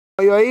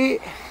Yo ahí.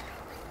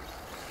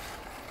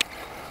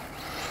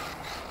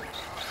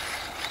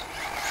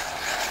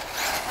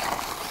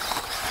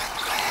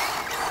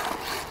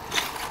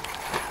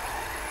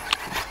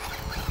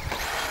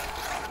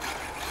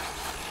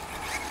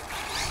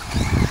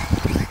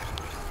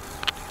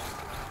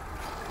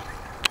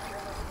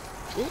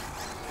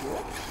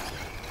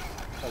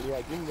 Salí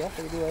aquí ya,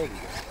 se quedó ahí.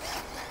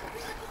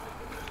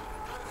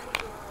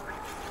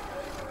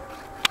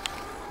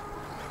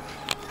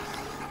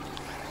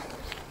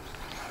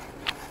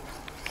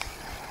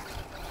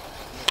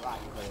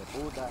 Hijo de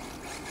puta.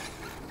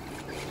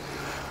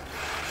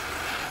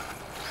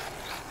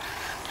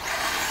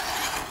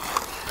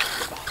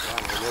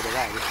 Bueno, yo te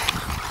cago.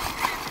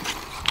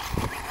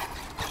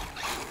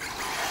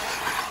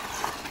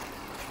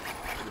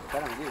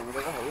 Están aquí, no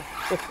te cojo yo.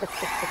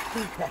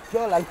 La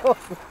chola, loco.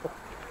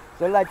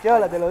 Son las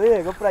cholas, te lo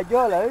dije, compra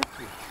chola, ¿viste?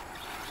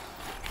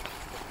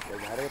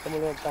 Pues ahora que estamos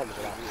levantando,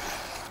 por aquí.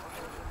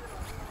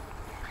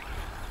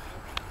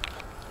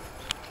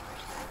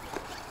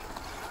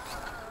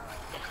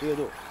 Tío,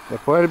 tú.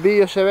 Después el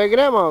vídeo se ve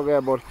crema o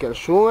qué, porque el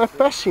zoom es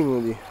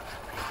pésimo, tío.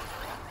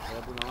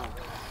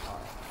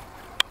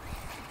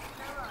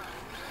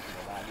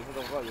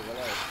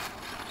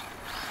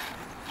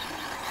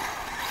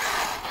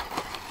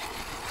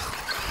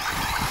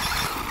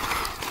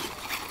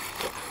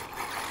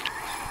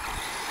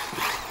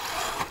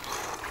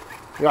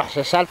 Ya,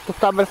 ese salto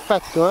está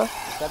perfecto, ¿eh?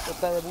 El salto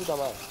está de puta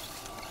madre.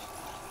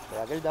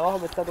 Pero aquel de abajo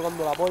me está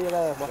tocando la polla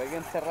cada vez más. Hay que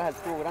encerrar el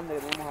tubo grande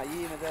que tenemos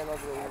allí y meter el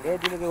otro. Aquel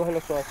tiene que coger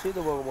los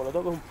suavecitos porque como lo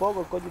toques un poco,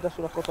 el coche te hace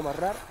unas cosas más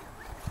raras.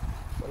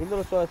 Cogiendo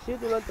los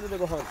suavecitos y lo antes de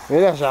cojones.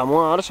 Mira,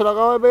 Samuel, ahora se lo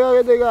acabo de pegar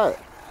que te cae.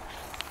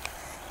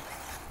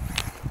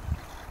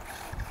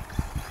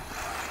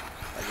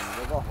 Aquí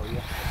no te cojo,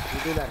 ya.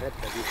 Necesito una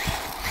recta, tío.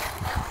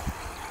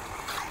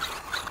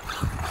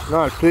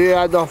 No, el tuyo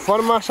de todas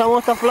formas, Samuel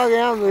está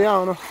flaqueando ya,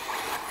 ¿o no?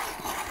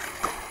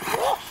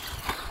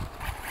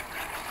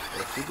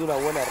 Necesito una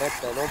buena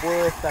recta. No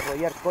puedo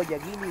desarrollar colla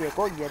aquí ni de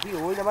coña, tío.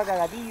 Voy nada más que a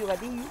gatillo,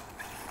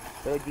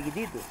 pero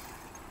chiquitito.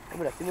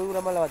 Hombre, así me dura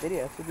más la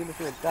batería, eso tiene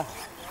su ventaja.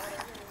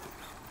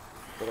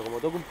 Pero como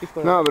toco un pisco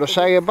de... No, pero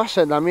 ¿sabes qué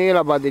pasa? También que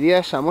las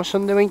baterías de Samuel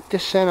son de 20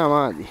 C nada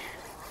más, tío.